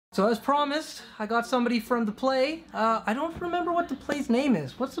So as promised, I got somebody from the play. I don't remember what the play's name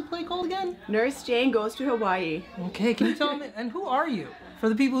is. What's the play called again? Nurse Jane Goes to Hawaii. Okay, can you tell me, and who are you? For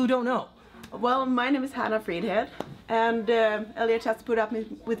the people who don't know. Well, my name is Hanna and Elliot has to put up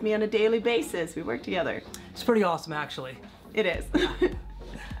with me on a daily basis. We work together. It's pretty awesome, actually. It is.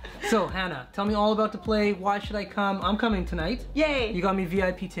 So, Hanna, tell me all about the play. Why should I come? I'm coming tonight. Yay! You got me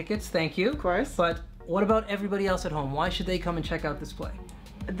VIP tickets, thank you. Of course. But what about everybody else at home? Why should they come and check out this play?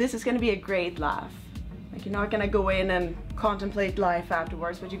 This is going to be a great laugh. Like, you're not going to go in and contemplate life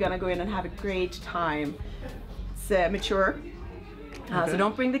afterwards, but you're going to go in and have a great time. It's mature, so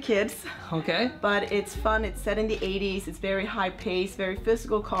don't bring the kids. Okay. But it's fun. It's set in the 80s. It's very high paced, very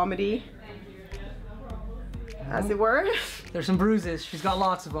physical comedy, as it were. There's some bruises. She's got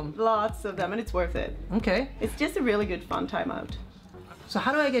lots of them. Lots of them, and it's worth it. Okay. It's just a really good fun time out. So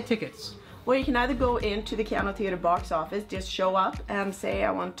how do I get tickets? Well, you can either go into the Keanu Theatre box office, just show up and say,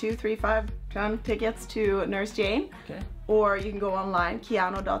 I want 2, 3, 5, 10 tickets to Nurse Jane. Okay. Or you can go online,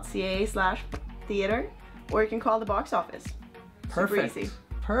 keanu.ca/theater, or you can call the box office. Perfect. Super easy.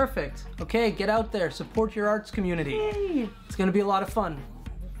 Perfect. Okay, get out there, support your arts community. Yay. It's gonna be a lot of fun.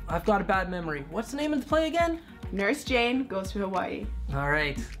 I've got a bad memory. What's the name of the play again? Nurse Jane Goes to Hawaii. All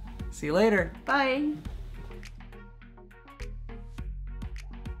right. See you later. Bye.